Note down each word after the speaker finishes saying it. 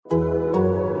Hello,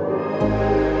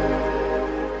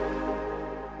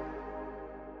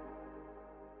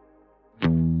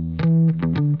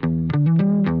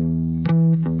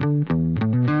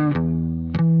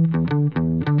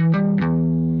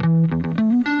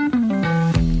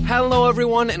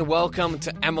 everyone, and welcome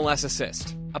to MLS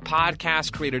Assist, a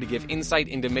podcast created to give insight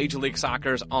into Major League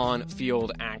Soccer's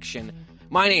on-field action.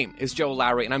 My name is Joe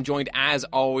Lowry, and I'm joined, as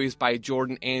always, by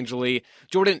Jordan Angeli.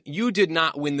 Jordan, you did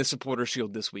not win the Supporters'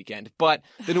 Shield this weekend, but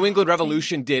the New England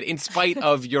Revolution did, in spite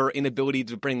of your inability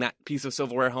to bring that piece of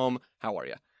silverware home. How are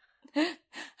you?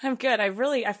 I'm good.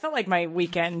 I felt like my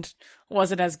weekend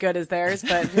wasn't as good as theirs,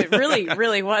 but it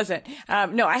really wasn't.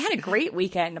 No, I had a great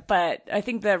weekend, but I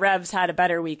think the Revs had a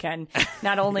better weekend.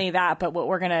 Not only that, but what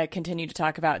we're going to continue to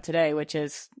talk about today, which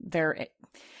is their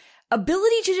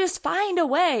ability to just find a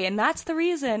way. And that's the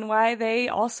reason why they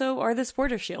also are the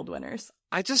Supporters' Shield winners.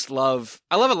 I love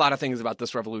a lot of things about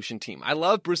this Revolution team. I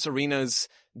love Bruce Arena's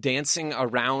dancing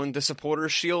around the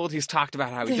Supporters' Shield. He's talked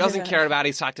about how he doesn't care about it.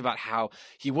 He's talked about how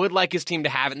he would like his team to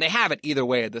have it, and they have it either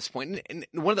way at this point. And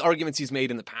one of the arguments he's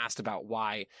made in the past about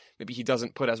why maybe he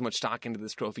doesn't put as much stock into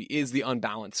this trophy is the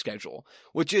unbalanced schedule,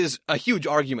 which is a huge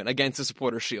argument against the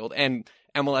Supporters' Shield and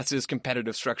MLS's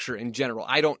competitive structure in general.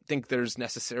 I don't think there's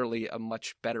necessarily a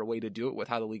much better way to do it with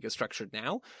how the league is structured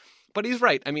now. But he's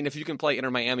right. I mean, if you can play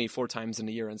Inter Miami 4 times in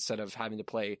a year instead of having to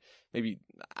play maybe,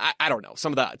 I don't know,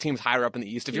 some of the teams higher up in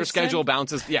the East, if your schedule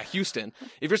bounces, Houston,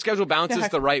 if your schedule bounces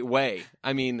the right way,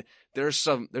 I mean, there's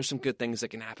some good things that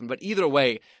can happen. But either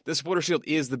way, the Supporters' Shield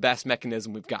is the best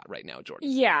mechanism we've got right now,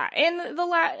 Jordan. Yeah.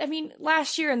 And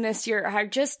last year and this year are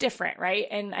just different, right?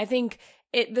 And I think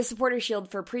the Supporters'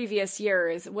 Shield for previous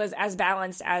years was as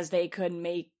balanced as they can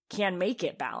make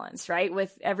it balanced, right?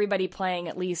 With everybody playing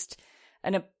at least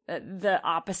the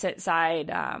opposite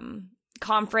side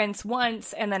conference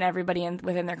once, and then everybody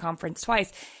within their conference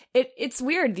twice. It's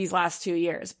weird these last 2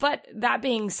 years. But that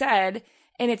being said,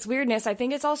 in its weirdness, I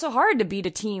think it's also hard to beat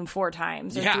a team 4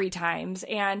 times or 3 times,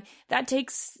 and that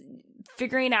takes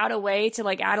figuring out a way to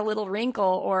add a little wrinkle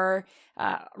or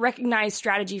recognize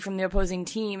strategy from the opposing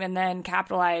team and then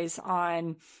capitalize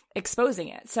on exposing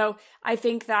it. So I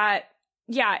think that,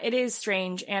 yeah, it is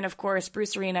strange. And of course,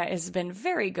 Bruce Arena has been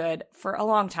very good for a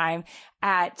long time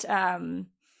at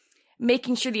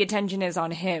making sure the attention is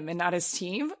on him and not his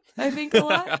team, I think, a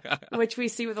lot, which we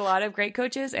see with a lot of great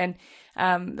coaches. And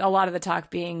a lot of the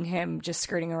talk being him just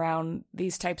skirting around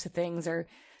these types of things or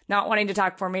not wanting to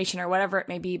talk formation or whatever it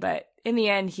may be. But in the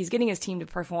end, he's getting his team to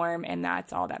perform, and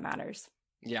that's all that matters.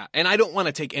 Yeah, and I don't want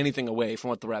to take anything away from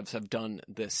what the Revs have done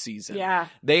this season. Yeah.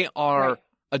 They are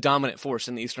a dominant force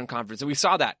in the Eastern Conference. And we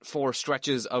saw that for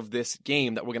stretches of this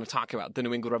game that we're going to talk about, the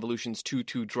New England Revolution's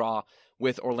 2-2 draw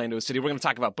with Orlando City. We're going to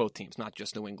talk about both teams, not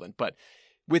just New England. But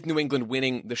with New England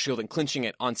winning the Shield and clinching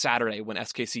it on Saturday when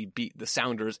SKC beat the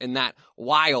Sounders in that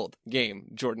wild game,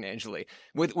 Jordan Angeli.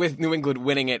 With New England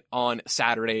winning it on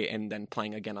Saturday and then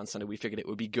playing again on Sunday, we figured it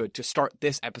would be good to start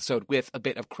this episode with a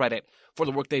bit of credit for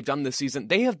the work they've done this season.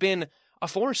 They have been a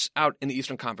force out in the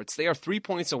Eastern Conference. They are 3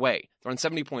 points away. They're on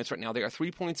 70 points right now. They are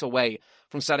 3 points away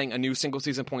from setting a new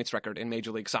single-season points record in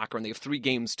Major League Soccer, and they have 3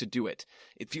 games to do it.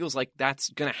 It feels like that's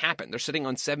going to happen. They're sitting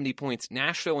on 70 points.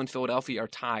 Nashville and Philadelphia are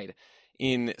tied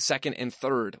in second and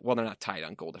third. Well, they're not tied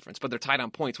on goal difference, but they're tied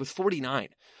on points with 49.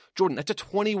 Jordan, that's a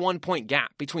 21-point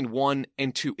gap between 1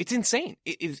 and 2. It's insane.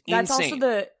 It is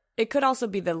insane. It could also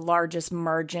be the largest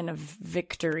margin of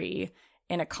victory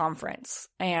in a conference.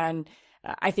 And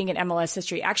I think in MLS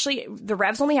history, actually, the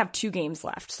Revs only have 2 games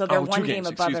left. So they're 1 game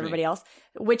above everybody else,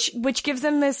 which gives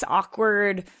them this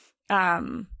awkward,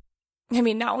 not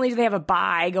only do they have a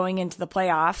bye going into the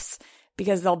playoffs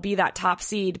because they'll be that top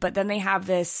seed, but then they have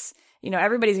this,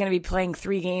 everybody's going to be playing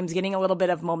 3 games, getting a little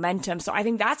bit of momentum. So I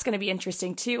think that's going to be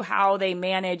interesting too, how they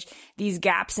manage these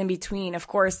gaps in between. Of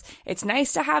course, it's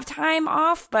nice to have time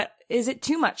off, but is it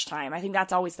too much time? I think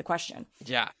that's always the question.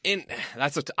 Yeah, and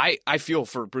that's what I feel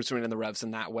for Bruce Arena and the Revs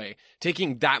in that way.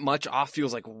 Taking that much off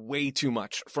feels like way too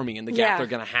much for me in the gap they're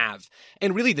going to have.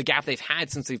 And really the gap they've had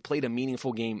since they've played a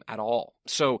meaningful game at all.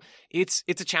 So it's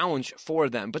a challenge for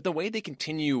them. But the way they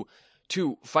continue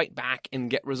to fight back and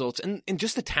get results and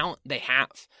just the talent they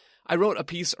have. I wrote a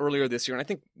piece earlier this year, and I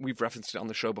think we've referenced it on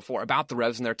the show before, about the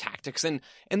Revs and their tactics. And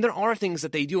there are things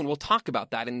that they do, and we'll talk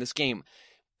about that in this game.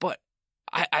 But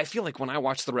I feel like when I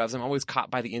watch the Revs, I'm always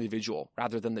caught by the individual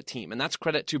rather than the team. And that's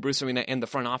credit to Bruce Arena and the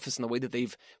front office and the way that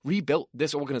they've rebuilt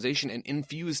this organization and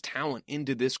infused talent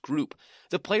into this group.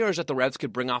 The players that the Revs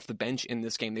could bring off the bench in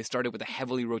this game, they started with a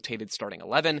heavily rotated starting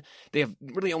 11. They have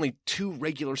really only 2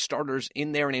 regular starters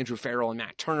in there, in Andrew Farrell and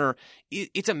Matt Turner.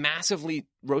 It's a massively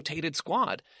rotated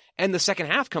squad. And the second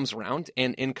half comes around,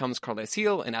 and in comes Carles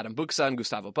Gil and Adam Buxa and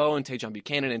Gustavo Bo and Tajon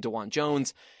Buchanan and DeJuan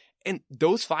Jones. And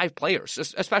those 5 players,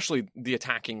 especially the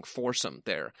attacking foursome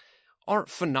there, are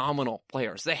phenomenal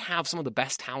players. They have some of the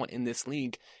best talent in this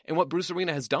league. And what Bruce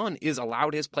Arena has done is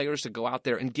allowed his players to go out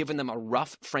there and given them a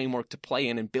rough framework to play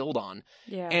in and build on.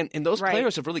 Yeah. And those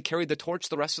players have really carried the torch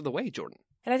the rest of the way, Jordan.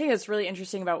 And I think that's really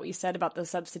interesting about what you said about the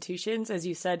substitutions. As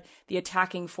you said, the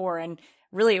attacking 4, and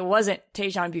really it wasn't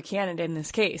Tajon Buchanan in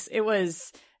this case. It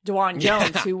was DeJuan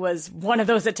Jones, who was one of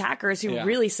those attackers who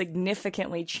really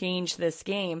significantly changed this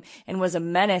game and was a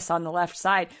menace on the left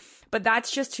side. But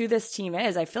that's just who this team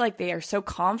is. I feel like they are so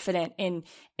confident in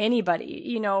anybody.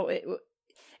 You know,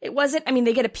 it wasn't, I mean,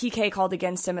 they get a PK called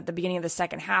against him at the beginning of the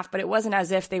second half, but it wasn't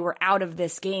as if they were out of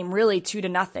this game really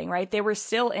 2-0, right? They were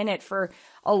still in it for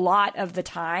a lot of the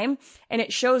time. And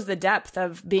it shows the depth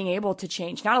of being able to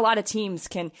change. Not a lot of teams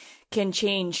can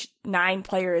change 9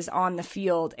 players on the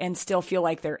field and still feel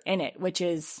like they're in it, which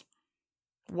is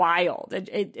wild.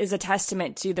 It is a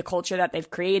testament to the culture that they've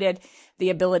created,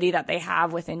 the ability that they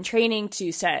have within training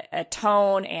to set a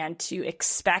tone and to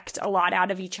expect a lot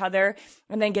out of each other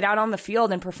and then get out on the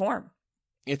field and perform.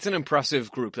 It's an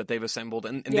impressive group that they've assembled,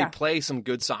 and they play some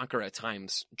good soccer at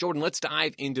times. Jordan, let's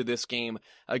dive into this game.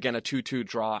 Again, a 2-2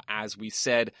 draw, as we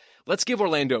said. Let's give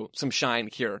Orlando some shine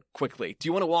here quickly. Do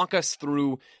you want to walk us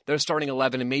through their starting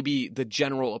 11 and maybe the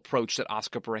general approach that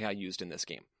Oscar Pareja used in this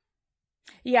game?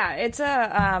 Yeah, it's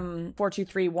a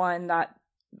 4-2-3-1 that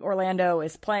Orlando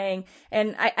is playing.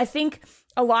 And I think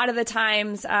a lot of the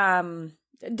times,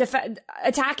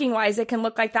 attacking wise, it can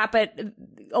look like that, but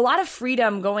a lot of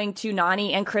freedom going to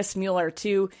Nani and Chris Mueller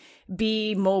to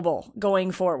be mobile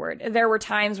going forward. There were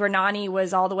times where Nani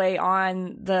was all the way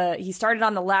he started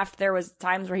on the left. There was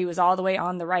times where he was all the way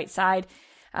on the right side.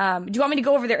 Do you want me to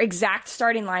go over their exact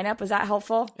starting lineup? Was that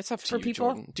helpful? It's up to for you, people?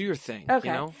 Jordan. Do your thing. Okay.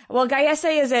 You know? Well,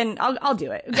 Gallese is in. I'll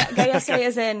do it. Gallese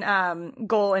is in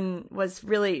goal and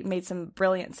made some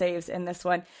brilliant saves in this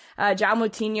one. João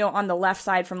Moutinho on the left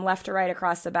side from left to right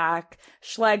across the back.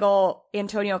 Schlegel,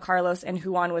 Antonio Carlos, and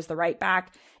Juan was the right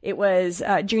back. It was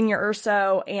Junior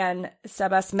Urso and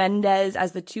Sebas Mendez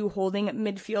as the 2 holding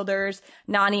midfielders.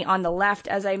 Nani on the left,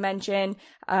 as I mentioned.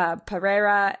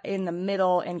 Pereira in the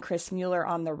middle and Chris Mueller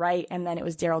on the right. And then it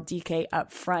was Daryl Dike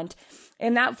up front.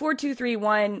 And that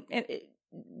 4-2-3-1 it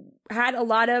had a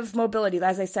lot of mobility,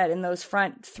 as I said, in those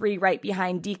front 3 right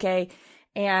behind Dike.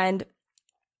 And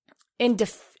in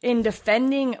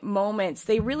defending moments,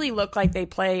 they really look like they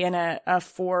play in a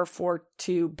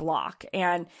 4-4-2 block.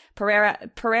 And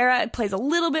Pereira plays a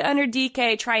little bit under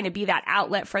DK, trying to be that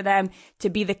outlet for them to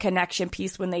be the connection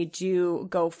piece when they do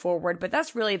go forward. But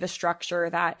that's really the structure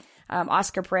that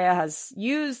Oscar Pareja has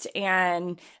used,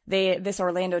 and this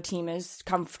Orlando team is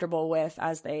comfortable with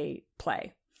as they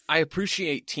play. I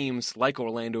appreciate teams like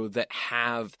Orlando that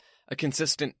have a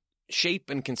consistent shape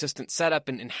and consistent setup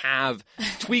and have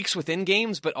tweaks within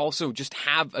games, but also just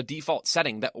have a default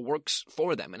setting that works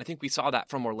for them. And I think we saw that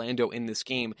from Orlando in this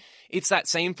game. It's that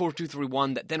same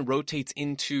 4-2-3-1 that then rotates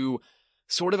into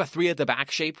sort of a 3 at the back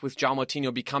shape, with João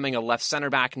Moutinho becoming a left center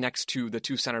back next to the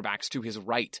 2 center backs to his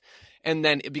right. And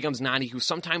then it becomes Nani, who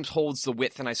sometimes holds the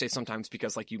width, and I say sometimes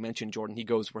because, like you mentioned, Jordan, he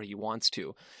goes where he wants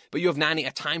to. But you have Nani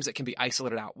at times that can be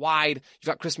isolated out wide. You've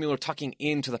got Chris Mueller tucking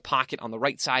into the pocket on the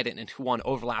right side, and Juan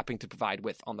overlapping to provide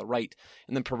width on the right.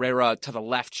 And then Pereira to the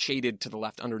left, shaded to the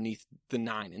left underneath the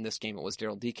 9. In this game, it was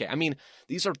Daryl Dike. I mean,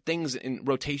 these are things in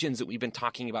rotations that we've been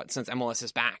talking about since MLS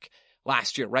is back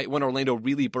last year, right? When Orlando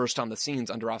really burst on the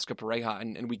scenes under Oscar Pareja,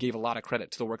 and we gave a lot of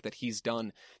credit to the work that he's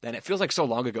done. Then it feels like so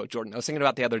long ago, Jordan. I was thinking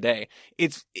about the other day.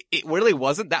 It really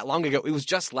wasn't that long ago. It was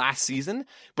just last season,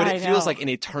 but it feels like an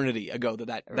eternity ago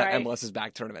that right. MLS is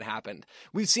back tournament happened.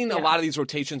 We've seen a lot of these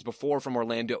rotations before from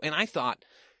Orlando, and I thought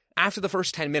after the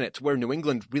first 10 minutes, where New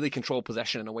England really controlled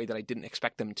possession in a way that I didn't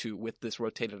expect them to with this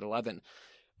rotated 11,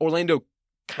 Orlando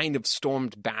kind of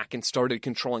stormed back and started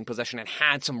controlling possession and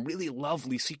had some really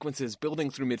lovely sequences building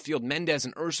through midfield. Mendez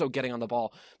and Urso getting on the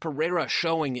ball, Pereira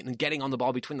showing it and getting on the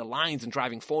ball between the lines and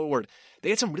driving forward. They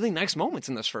had some really nice moments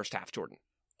in this first half, Jordan.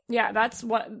 Yeah, that's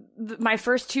what my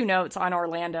first two notes on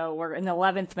Orlando were. In the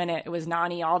 11th minute, it was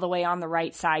Nani all the way on the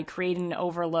right side, creating an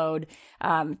overload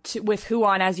with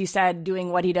Huan, as you said,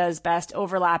 doing what he does best,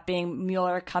 overlapping,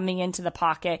 Mueller coming into the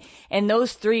pocket, and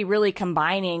those three really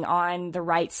combining on the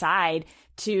right side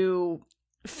to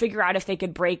figure out if they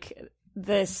could break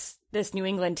this New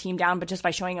England team down, but just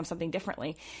by showing them something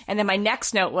differently. And then my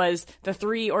next note was the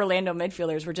three Orlando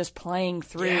midfielders were just playing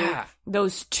through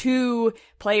those two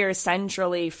players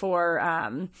centrally for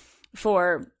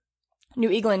New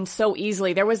England so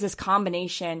easily. There was this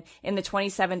combination in the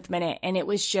 27th minute, and it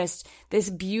was just this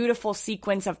beautiful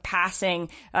sequence of passing,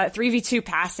 3v2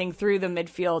 passing through the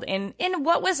midfield in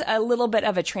what was a little bit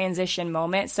of a transition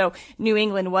moment. So New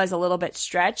England was a little bit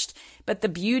stretched, but the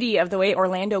beauty of the way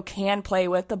Orlando can play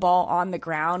with the ball on the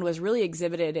ground was really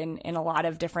exhibited in a lot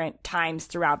of different times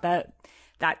throughout that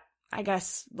I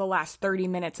guess the last 30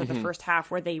 minutes of the first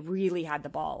half, where they really had the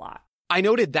ball a lot. I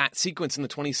noted that sequence in the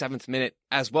 27th minute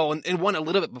as well, and one a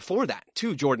little bit before that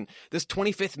too, Jordan. This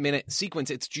 25th minute sequence,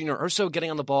 it's Junior Urso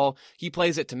getting on the ball. He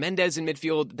plays it to Mendes in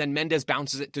midfield, then Mendes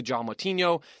bounces it to João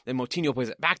Moutinho, then Moutinho plays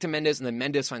it back to Mendes, and then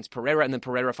Mendes finds Pereira, and then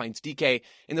Pereira finds DK,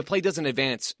 and the play doesn't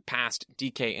advance past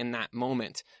DK in that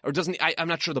moment. Or doesn't, I'm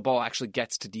not sure the ball actually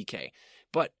gets to DK.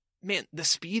 But man, the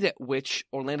speed at which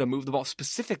Orlando moved the ball,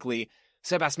 specifically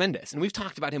Sebas Mendes. And we've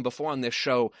talked about him before on this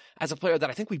show as a player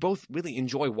that I think we both really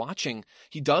enjoy watching.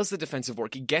 He does the defensive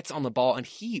work. He gets on the ball and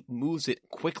he moves it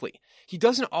quickly. He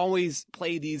doesn't always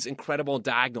play these incredible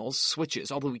diagonals,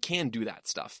 switches, although he can do that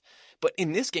stuff. But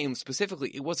in this game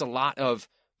specifically, it was a lot of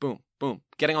boom, boom,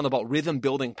 getting on the ball, rhythm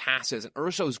building passes. And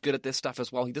Urso's good at this stuff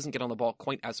as well. He doesn't get on the ball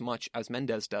quite as much as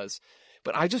Mendes does.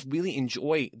 But I just really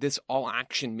enjoy this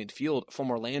all-action midfield from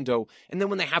Orlando. And then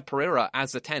when they have Pereira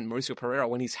as the 10, Mauricio Pereira,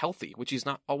 when he's healthy, which he's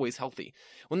not always healthy,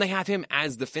 when they have him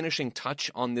as the finishing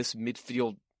touch on this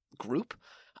midfield group,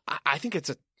 I think it's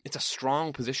a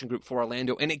strong position group for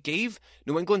Orlando. And it gave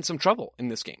New England some trouble in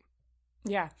this game.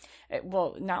 Yeah.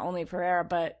 Well, not only Pereira,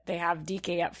 but they have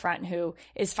DK up front, who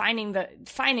is finding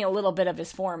a little bit of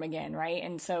his form again, right?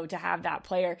 And so to have that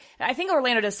player, I think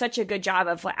Orlando does such a good job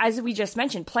of, as we just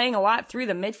mentioned, playing a lot through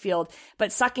the midfield,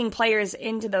 but sucking players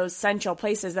into those central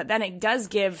places that then it does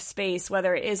give space,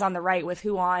 whether it is on the right with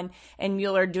Huan and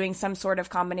Mueller doing some sort of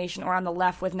combination, or on the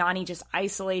left with Nani just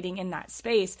isolating in that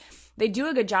space. They do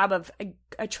a good job of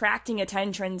attracting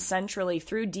attention centrally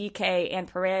through DK and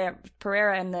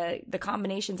Pereira and the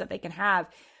combinations that they can have.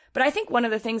 But I think one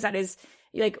of the things that is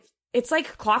it's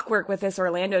like clockwork with this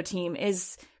Orlando team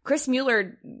is Chris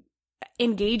Mueller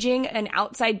engaging an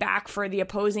outside back for the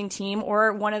opposing team,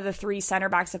 or one of the three center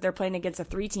backs if they're playing against a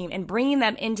 3 team, and bringing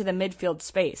them into the midfield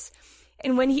space.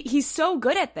 And when he's so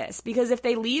good at this, because if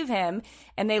they leave him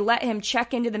and they let him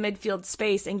check into the midfield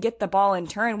space and get the ball in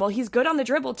turn, well, he's good on the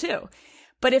dribble too.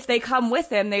 But if they come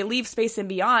with him, they leave space and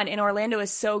beyond. And Orlando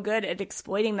is so good at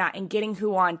exploiting that and getting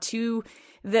Huan to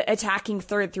the attacking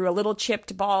third through a little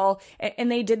chipped ball.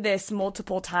 And they did this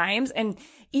multiple times. And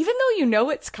even though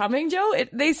it's coming, Joe,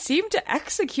 they seem to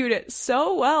execute it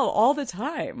so well all the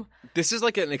time. This is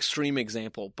like an extreme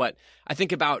example, but I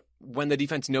think about when the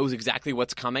defense knows exactly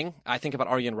what's coming. I think about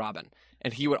Arjen Robben,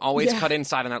 and he would always cut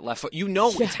inside on that left foot.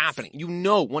 It's happening.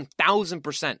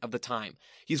 1,000% of the time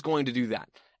he's going to do that,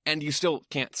 and you still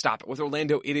can't stop it. With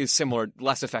Orlando, it is similar,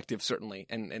 less effective certainly,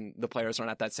 and the players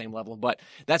aren't at that same level, but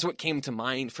that's what came to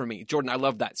mind for me. Jordan, I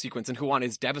love that sequence, and Huan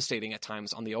is devastating at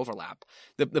times on the overlap.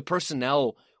 The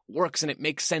personnel works, and it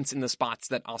makes sense in the spots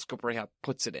that Oscar Pareja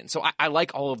puts it in. So I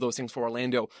like all of those things for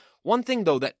Orlando. One thing,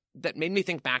 though, that made me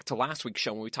think back to last week's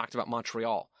show when we talked about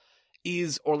Montreal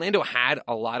is Orlando had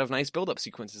a lot of nice build-up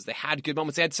sequences. They had good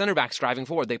moments. They had center backs driving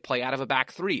forward. They play out of a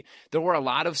back 3. There were a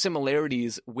lot of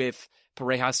similarities with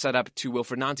Pareja's setup to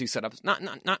Wilfried Nancy's setup.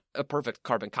 Not a perfect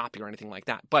carbon copy or anything like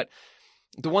that, but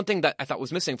the one thing that I thought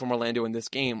was missing from Orlando in this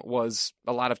game was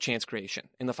a lot of chance creation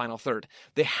in the final third.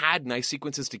 They had nice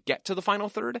sequences to get to the final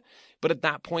third, but at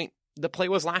that point, the play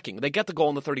was lacking. They get the goal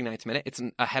in the 39th minute. It's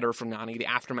a header from Nani, the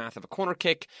aftermath of a corner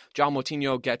kick. João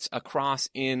Moutinho gets a cross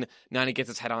in. Nani gets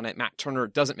his head on it. Matt Turner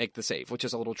doesn't make the save, which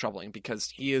is a little troubling because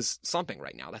he is slumping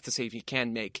right now. That's a save he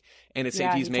can make, and a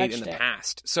save he's made in the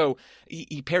past. So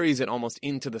he parries it almost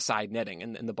into the side netting,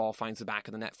 and the ball finds the back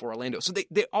of the net for Orlando. So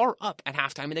they are up at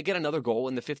halftime, and they get another goal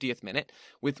in the 50th minute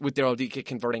with Daryl Dike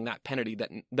converting that penalty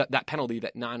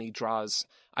that Nani draws,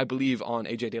 I believe, on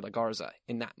AJ De La Garza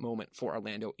in that moment for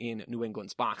Orlando in New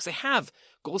England's box. They have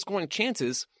goal-scoring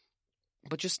chances,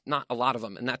 but just not a lot of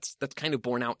them. And that's kind of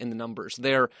borne out in the numbers.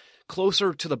 They're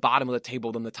closer to the bottom of the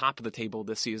table than the top of the table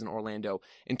this season, Orlando,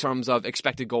 in terms of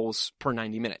expected goals per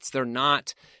 90 minutes. They're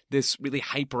not this really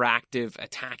hyperactive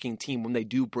attacking team. When they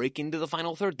do break into the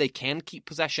final third, they can keep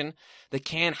possession. They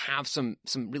can have some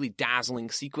really dazzling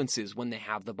sequences when they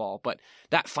have the ball. But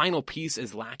that final piece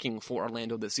is lacking for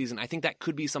Orlando this season. I think that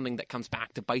could be something that comes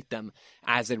back to bite them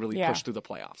as they really push through the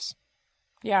playoffs.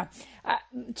 Yeah.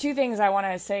 Two things I want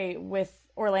to say with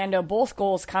Orlando. Both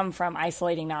goals come from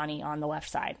isolating Nani on the left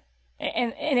side.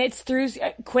 And it's through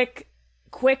quick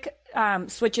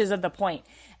switches of the point.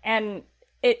 And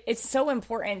it's so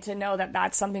important to know that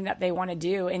that's something that they want to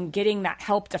do, and getting that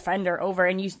help defender over.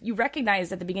 And you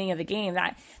recognized at the beginning of the game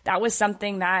that was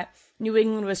something that New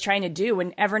England was trying to do.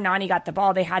 Whenever Nani got the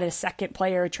ball, they had a second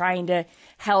player trying to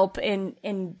help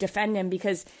and defend him,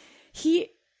 because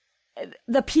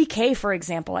the PK, for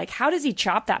example, like, how does he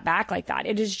chop that back like that?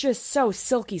 It is just so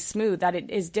silky smooth that it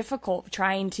is difficult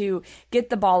trying to get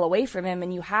the ball away from him,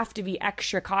 and you have to be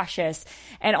extra cautious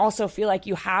and also feel like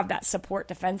you have that support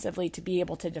defensively to be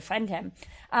able to defend him.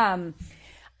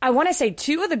 I want to say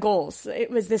two of the goals, it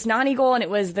was this Nani goal and it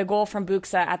was the goal from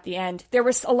Buxa at the end. There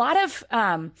was a lot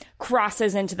of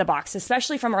crosses into the box,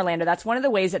 especially from Orlando. That's one of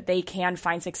the ways that they can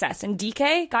find success. And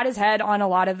DK got his head on a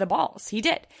lot of the balls. He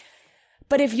did.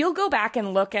 But if you'll go back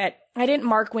and look at, I didn't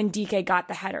mark when DK got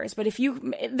the headers, but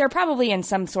they're probably in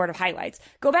some sort of highlights.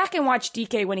 Go back and watch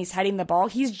DK when he's heading the ball.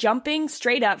 He's jumping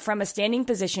straight up from a standing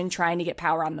position trying to get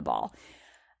power on the ball.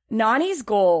 Nani's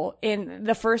goal in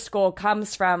the first goal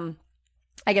comes from,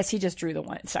 I guess he just drew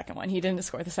the second one. He didn't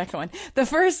score the second one. The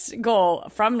first goal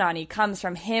from Nani comes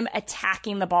from him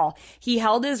attacking the ball. He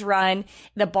held his run,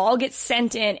 the ball gets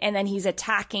sent in, and then he's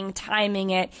attacking,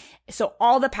 timing it. So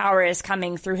all the power is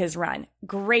coming through his run.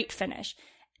 Great finish.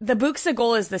 The Buxa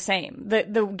goal is the same,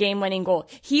 the game-winning goal.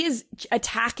 He is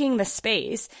attacking the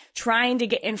space, trying to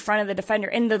get in front of the defender.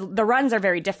 And the runs are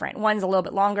very different. One's a little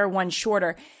bit longer, one's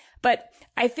shorter. But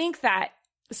I think that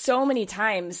so many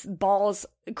times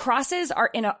crosses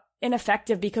are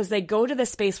ineffective because they go to the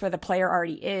space where the player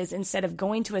already is instead of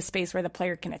going to a space where the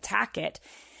player can attack it.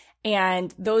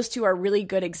 And those two are really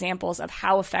good examples of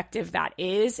how effective that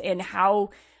is, and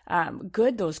how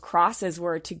good those crosses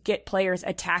were to get players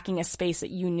attacking a space that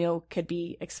you knew could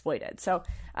be exploited. So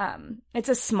it's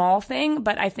a small thing,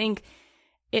 but I think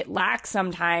it lacks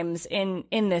sometimes in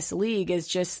this league is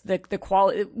just the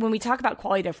quality. When we talk about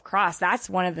quality of cross, that's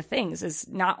one of the things, is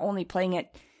not only playing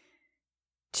it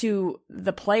to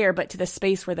the player, but to the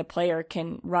space where the player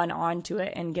can run onto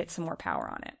it and get some more power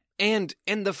on it.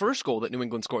 And the first goal that New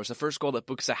England scores, the first goal that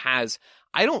Buxa has,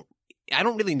 I don't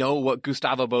really know what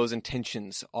Gustavo Bo's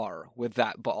intentions are with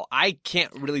that ball. I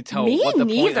can't really tell what the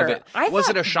point of it. Was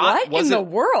it a shot? What in the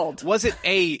world? Was it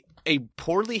a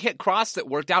poorly hit cross that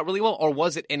worked out really well, or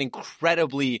was it an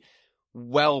incredibly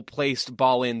well-placed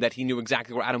ball in that he knew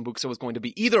exactly where Adam Buxa was going to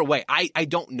be? Either way, I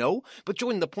don't know. But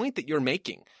Jordan, the point that you're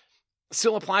making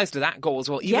still applies to that goal as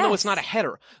well, even though it's not a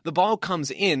header. The ball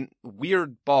comes in,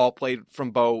 weird ball played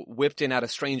from Bo, whipped in at a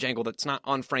strange angle that's not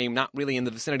on frame, not really in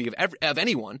the vicinity of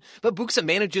anyone, but Buxa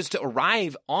manages to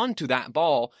arrive onto that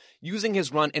ball using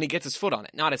his run, and he gets his foot on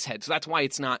it, not his head. So that's why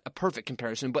it's not a perfect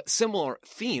comparison, but similar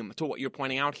theme to what you're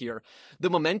pointing out here. The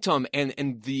momentum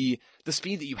and the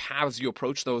speed that you have as you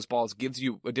approach those balls gives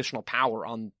you additional power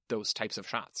on those types of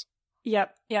shots.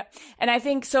 Yep. And I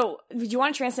think, so do you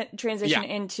want to transition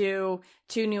into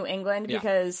New England? Yeah.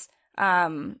 Because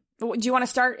do you want to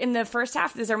start in the first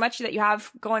half? Is there much that you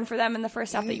have going for them in the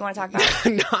first half that you want to talk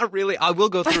about? Not really. I will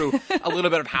go through a little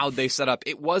bit of how they set up.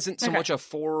 It wasn't so much a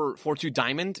 4-4-2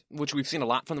 diamond, which we've seen a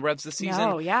lot from the Revs this season.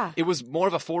 Oh, yeah. It was more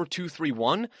of a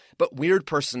 4-2-3-1, but weird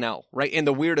personnel, right? And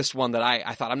the weirdest one that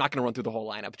I thought, I'm not going to run through the whole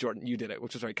lineup. Jordan, you did it,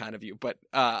 which was very kind of you, but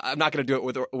I'm not going to do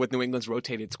it with New England's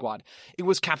rotated squad. It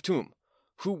was Kaptoum,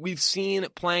 who we've seen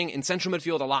playing in central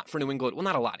midfield a lot for New England. Well,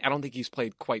 not a lot. I don't think he's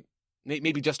played quite,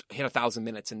 maybe just hit 1,000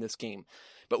 minutes in this game.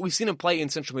 But we've seen him play in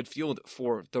central midfield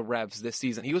for the Revs this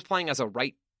season. He was playing as a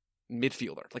right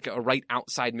midfielder, like a right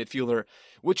outside midfielder,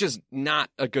 which is not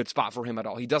a good spot for him at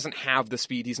all. He doesn't have the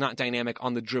speed. He's not dynamic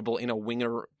on the dribble in a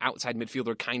winger outside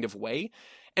midfielder kind of way.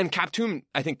 And Kaptoum,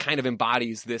 I think, kind of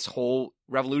embodies this whole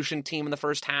Revolution team in the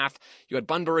first half. You had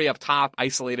Bunbury up top,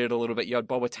 isolated a little bit. You had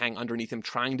Boateng underneath him,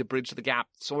 trying to bridge the gap,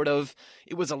 sort of.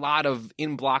 It was a lot of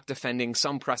in-block defending,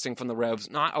 some pressing from the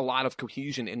Revs, not a lot of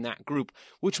cohesion in that group,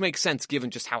 which makes sense given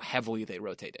just how heavily they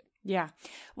rotated. Yeah.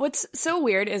 What's so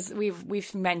weird is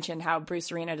we've mentioned how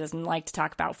Bruce Arena doesn't like to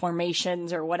talk about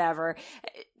formations or whatever.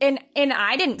 And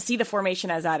I didn't see the formation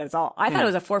as that at all. I thought it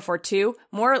was a 4-4-2.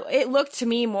 It looked to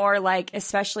me more like,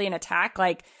 especially in attack,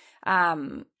 like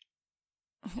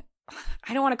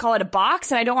I don't want to call it a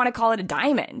box and I don't want to call it a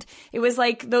diamond. It was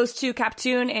like those two,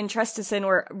 Kaptun and Traustason,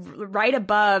 were right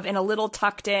above and a little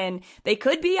tucked in. They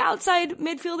could be outside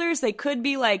midfielders. They could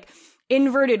be like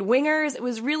inverted wingers. It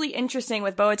was really interesting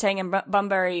with Boateng and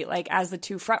Bunbury like as the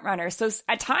two front runners. So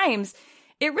at times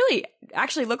it really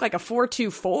actually looked like a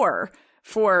 4-2-4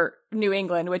 for New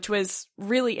England, which was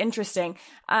really interesting.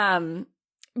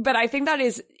 But I think that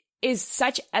is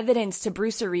such evidence to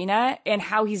Bruce Arena and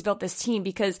how he's built this team,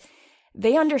 because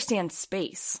they understand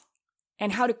space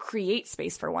and how to create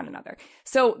space for one another.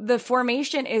 So the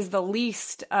formation is the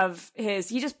least of his.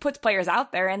 He just puts players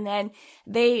out there, and then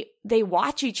they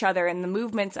watch each other and the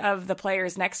movements of the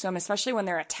players next to him, especially when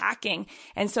they're attacking.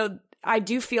 And so I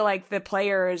do feel like the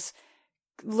players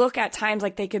look at times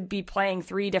like they could be playing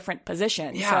three different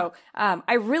positions. Yeah. So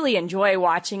I really enjoy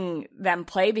watching them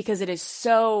play, because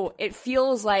it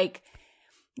feels like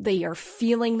they are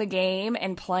feeling the game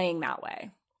and playing that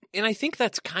way. And I think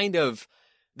that's kind of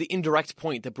the indirect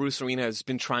point that Bruce Arena has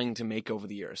been trying to make over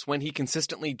the years, when he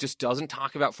consistently just doesn't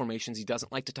talk about formations. He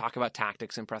doesn't like to talk about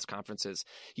tactics in press conferences.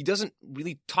 He doesn't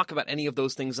really talk about any of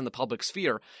those things in the public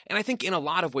sphere. And I think in a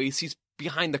lot of ways, he's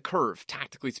behind the curve,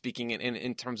 tactically speaking,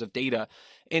 in terms of data,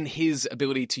 and his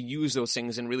ability to use those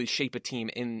things and really shape a team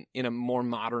in a more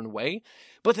modern way.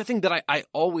 But the thing that I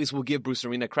always will give Bruce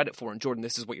Arena credit for, and Jordan,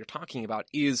 this is what you're talking about,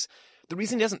 is the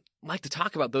reason he doesn't like to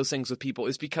talk about those things with people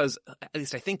is because, at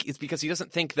least I think, it's because he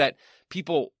doesn't think that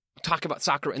people talk about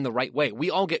soccer in the right way. We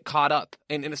all get caught up,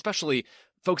 and especially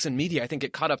folks in media, I think,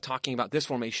 get caught up talking about this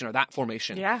formation or that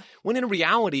formation. Yeah. When in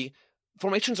reality,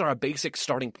 formations are a basic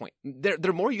starting point.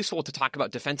 They're more useful to talk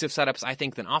about defensive setups, I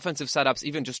think, than offensive setups,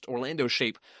 even just Orlando's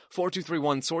shape,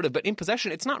 4-2-3-1 sort of. But in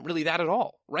possession, it's not really that at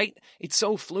all, right? It's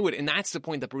so fluid, and that's the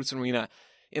point that Bruce Arena,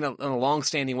 in a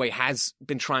long-standing way, has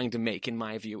been trying to make, in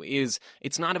my view, is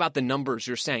it's not about the numbers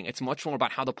you're saying. It's much more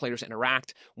about how the players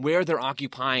interact, where they're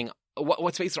occupying,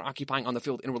 what space they're occupying on the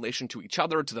field in relation to each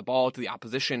other, to the ball, to the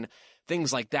opposition,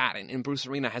 things like that. And Bruce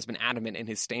Arena has been adamant in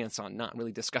his stance on not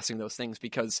really discussing those things,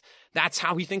 because that's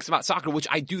how he thinks about soccer, which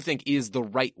I do think is the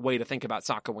right way to think about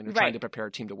soccer when you're trying to prepare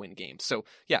a team to win games. So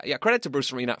yeah, credit to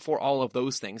Bruce Arena for all of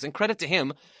those things, and credit to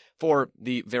him for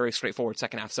the very straightforward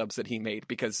second half subs that he made,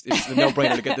 because it's a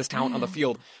no-brainer to get this talent on the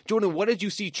field. Jordan, what did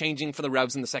you see changing for the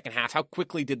Revs in the second half? How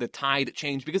quickly did the tide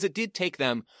change? Because it did take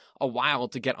them a while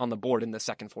to get on the board in the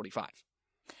second 45.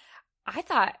 I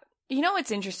thought, what's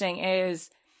interesting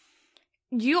is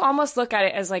you almost look at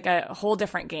it as like a whole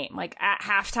different game. Like at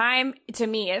halftime, to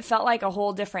me, it felt like a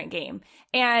whole different game.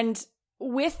 And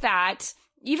with that,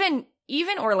 even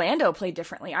Orlando played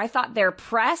differently. I thought their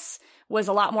press was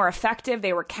a lot more effective.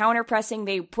 They were counter-pressing.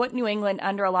 They put New England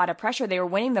under a lot of pressure. They were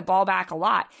winning the ball back a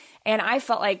lot. And I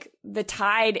felt like the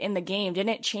tide in the game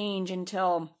didn't change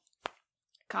until,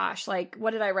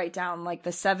 what did I write down? Like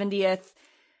the 70th.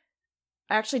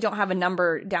 I actually don't have a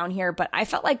number down here, but I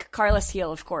felt like Carlos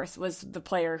Gil, of course, was the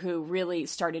player who really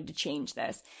started to change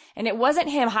this. And it wasn't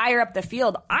him higher up the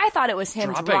field. I thought it was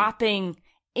him dropping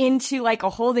into like a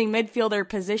holding midfielder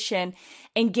position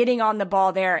and getting on the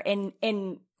ball there.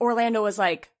 And Orlando was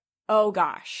like, oh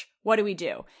gosh, what do we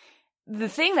do? The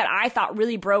thing that I thought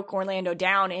really broke Orlando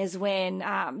down is when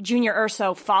Junior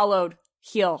Urso followed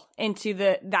Gil into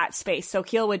that space. So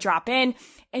Gil would drop in,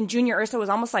 and Junior Urso was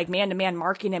almost like man-to-man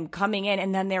marking him coming in,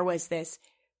 and then there was this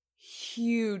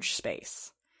huge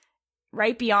space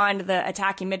right beyond the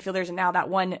attacking midfielders, and now that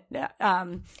one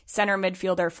center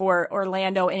midfielder for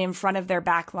Orlando and in front of their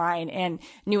back line. And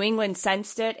New England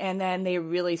sensed it, and then they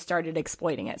really started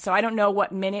exploiting it. So I don't know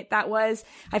what minute that was.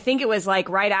 I think it was like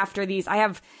right after these. I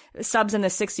have subs in the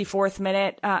 64th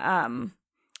minute, and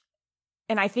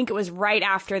I think it was right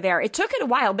after there. It took it a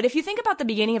while, but if you think about the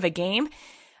beginning of a game,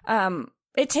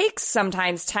 it takes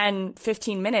sometimes 10,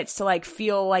 15 minutes to like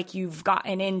feel like you've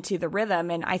gotten into the rhythm.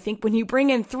 And I think when you bring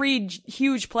in three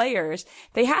huge players,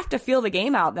 they have to feel the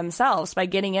game out themselves by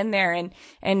getting in there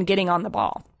and getting on the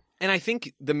ball. And I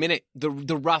think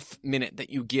the rough minute that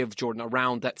you give, Jordan,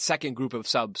 around that second group of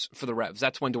subs for the Revs,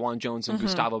 that's when DeJuan Jones and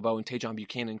Gustavo Bo and Tajon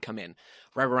Buchanan come in,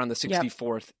 right around the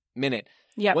 64th minute.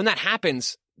 Yep. When that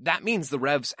happens, that means the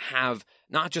Revs have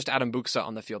not just Adam Buksa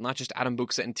on the field, not just Adam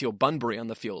Buksa and Teal Bunbury on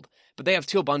the field, but they have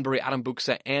Teal Bunbury, Adam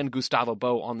Buksa, and Gustavo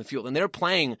Bo on the field, and they're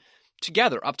playing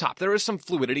together up top. There is some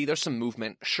fluidity, there's some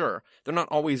movement, sure. They're not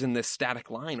always in this static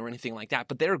line or anything like that,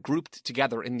 but they're grouped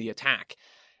together in the attack.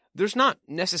 there's not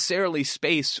necessarily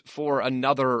space for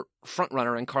another front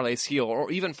runner in Carles Gil, or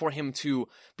even for him to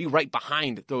be right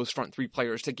behind those front three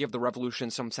players to give the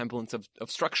Revolution some semblance of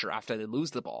structure after they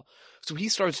lose the ball. So he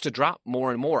starts to drop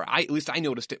more and more. At least I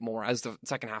noticed it more as the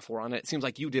second half wore on. It seems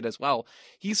like you did as well.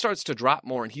 He starts to drop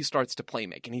more and he starts to play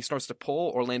make, and he starts to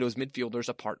pull Orlando's midfielders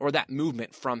apart, or that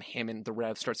movement from him and the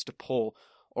Revs starts to pull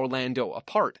Orlando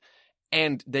apart.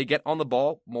 And they get on the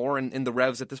ball more, and the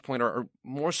Revs at this point are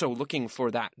more so looking for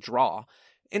that draw.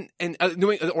 And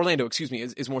Orlando,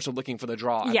 is more so looking for the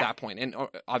draw at that point. And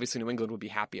obviously New England would be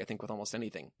happy, I think, with almost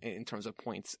anything in terms of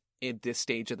points at this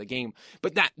stage of the game.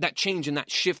 But that change and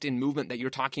that shift in movement that you're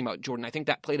talking about, Jordan, I think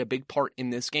that played a big part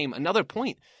in this game. Another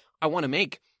point I want to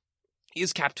make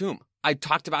is Cap Toom. I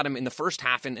talked about him in the first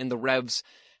half and the Revs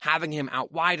having him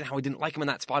out wide and how I didn't like him in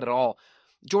that spot at all.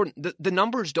 Jordan, the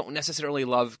numbers don't necessarily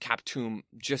love Cap Toom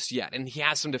just yet, and he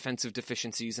has some defensive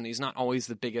deficiencies, and he's not always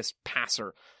the biggest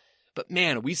passer. But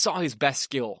man, we saw his best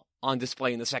skill on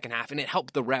display in the second half, and it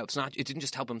helped the Revs. It didn't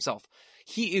just help himself.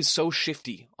 He is so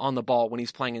shifty on the ball when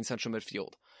he's playing in central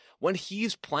midfield. When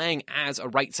he's playing as a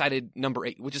right-sided number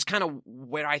 8, which is kind of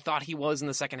where I thought he was in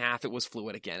the second half, it was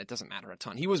fluid again. It doesn't matter a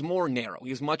ton. He was more narrow.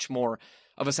 He was much more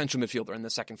of a central midfielder in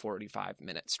the second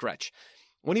 45-minute stretch.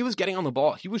 When he was getting on the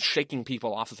ball, he was shaking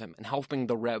people off of him and helping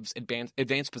the Revs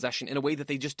advance possession in a way that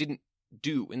they just didn't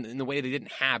do, in the way they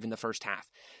didn't have in the first half.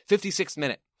 56th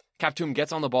minute, Cap Toom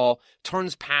gets on the ball,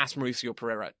 turns past Mauricio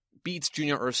Pereira, beats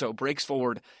Junior Urso, breaks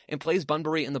forward, and plays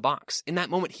Bunbury in the box. In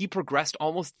that moment, he progressed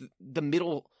almost the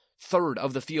middle third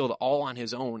of the field all on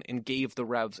his own and gave the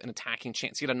Revs an attacking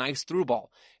chance. He had a nice through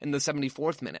ball in the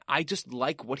 74th minute. I just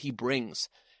like what he brings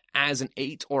as an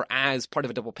 8 or as part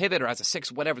of a double pivot or as a 6,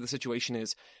 whatever the situation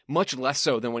is, much less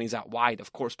so than when he's out wide,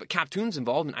 of course. But Cap Toom's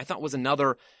involvement, I thought, was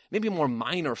another, maybe more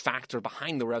minor factor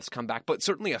behind the Revs' comeback, but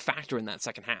certainly a factor in that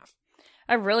second half.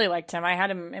 I really liked him. I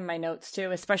had him in my notes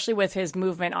too, especially with his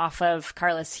movement off of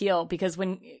Carles Gil, because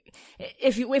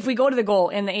if we go to the goal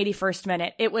in the 81st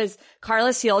minute, it was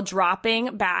Carles Gil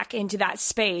dropping back into that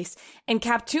space, and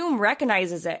Cap Toom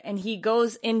recognizes it, and he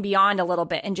goes in beyond a little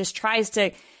bit and just tries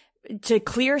to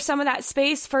clear some of that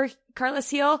space for Carles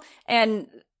Gil. And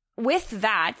with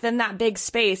that, then that big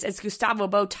space, it's Gustavo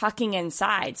Bou tucking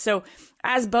inside. So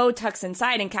as Bou tucks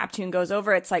inside and Cap Toom goes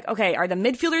over, it's like, okay, are the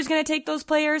midfielders going to take those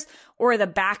players, or are the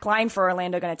back line for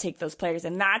Orlando going to take those players?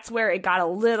 And that's where it got a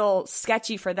little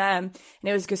sketchy for them. And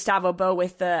it was Gustavo Bou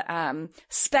with the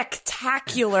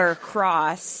spectacular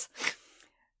cross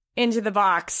into the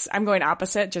box. I'm going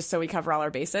opposite just so we cover all our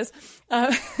bases.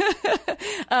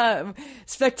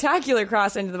 Spectacular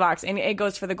cross into the box, and it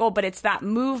goes for the goal, but it's that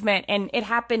movement, and it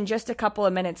happened just a couple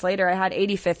of minutes later. I had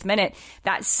 85th minute,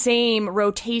 that same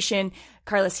rotation,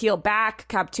 Carles Gil back,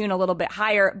 Cap Toom a little bit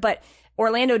higher, but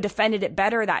Orlando defended it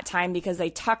better that time because they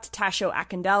tucked Tasho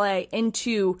Akindele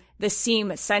into the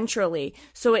seam centrally.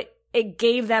 So it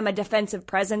gave them a defensive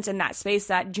presence in that space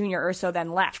that Junior Urso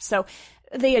then left. So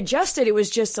they adjusted. It was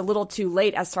just a little too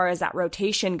late as far as that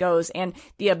rotation goes, and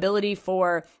the ability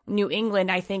for New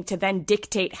England, I think, to then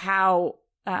dictate how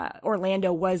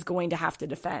Orlando was going to have to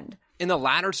defend. In the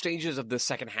latter stages of the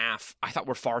second half, I thought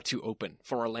were far too open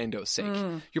for Orlando's sake.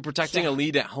 You're protecting a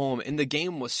lead at home, and the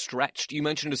game was stretched. You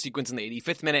mentioned a sequence in the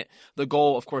 85th minute, the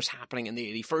goal, of course, happening in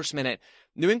the 81st minute.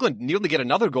 New England nearly get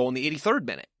another goal in the 83rd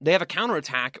minute. They have a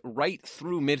counterattack right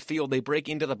through midfield. They break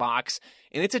into the box,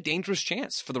 and it's a dangerous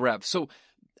chance for the Revs. So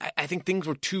I think things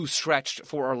were too stretched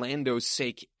for Orlando's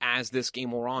sake as this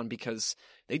game wore on, because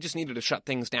they just needed to shut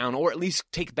things down, or at least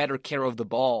take better care of the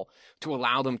ball to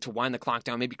allow them to wind the clock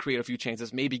down, maybe create a few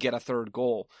chances, maybe get a third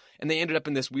goal. And they ended up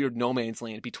in this weird no man's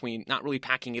land between not really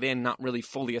packing it in, not really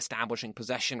fully establishing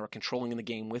possession or controlling the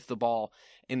game with the ball.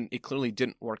 And it clearly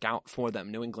didn't work out for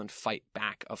them. New England fight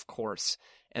back, of course,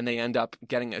 and they end up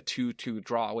getting a 2-2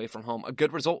 draw away from home. A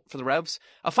good result for the Revs,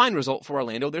 a fine result for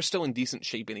Orlando. They're still in decent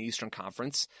shape in the Eastern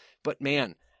Conference, but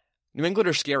man, New England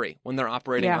are scary when they're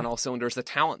operating on all cylinders. The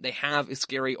talent they have is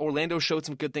scary. Orlando showed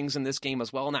some good things in this game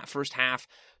as well in that first half.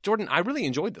 Jordan, I really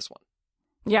enjoyed this one.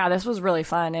 Yeah, this was really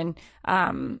fun. And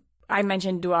I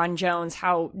mentioned Duan Jones,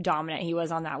 how dominant he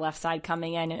was on that left side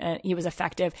coming in, and he was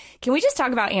effective. Can we just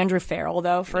talk about Andrew Farrell,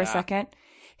 though, for a second?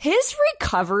 His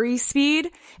recovery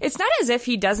speed, it's not as if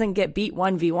he doesn't get beat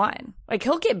 1v1. Like,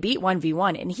 he'll get beat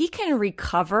 1v1, and he can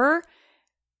recover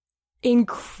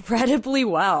incredibly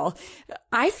well.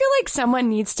 I feel like someone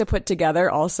needs to put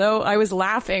together also, I was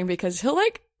laughing because he'll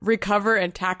like recover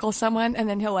and tackle someone, and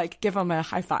then he'll like give them a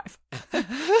high five.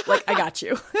 Like, I got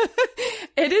you.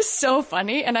 It is so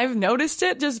funny. And I've noticed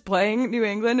it just playing New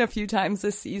England a few times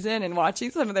this season and watching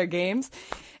some of their games.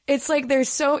 It's like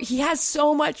he has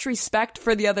so much respect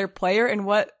for the other player and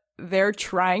what they're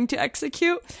trying to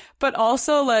execute, but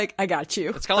also like, I got you.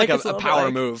 It's kind of like a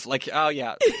power move. Like, oh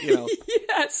yeah,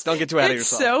 yes. Don't get too ahead of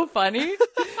yourself. It's so funny.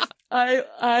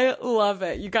 I love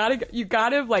it. You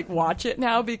gotta like watch it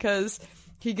now because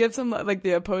he gives them like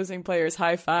the opposing players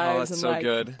high fives. Oh, that's and so like,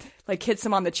 good. Like hits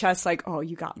him on the chest like, oh,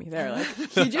 you got me there. Like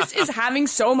he just is having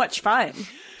so much fun.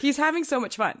 He's having so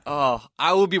much fun. Oh,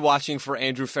 I will be watching for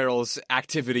Andrew Farrell's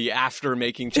activity after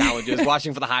making challenges,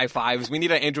 watching for the high fives. We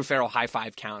need an Andrew Farrell high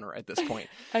five counter at this point.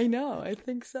 I know. I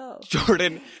think so.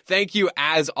 Jordan, thank you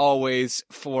as always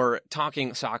for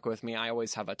talking soccer with me. I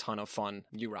always have a ton of fun.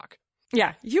 You rock.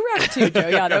 Yeah, you rock too, Joe.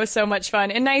 Yeah, that was so much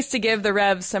fun. And nice to give the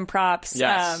Revs some props.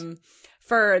 Yes.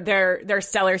 For their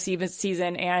stellar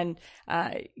season and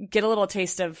get a little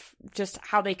taste of just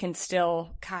how they can still,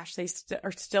 they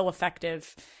are still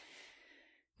effective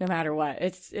no matter what.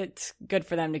 It's good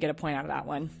for them to get a point out of that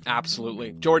one.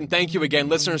 Absolutely. Jordan, thank you again.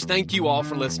 Listeners, thank you all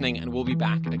for listening, and we'll be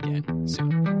back again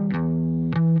soon.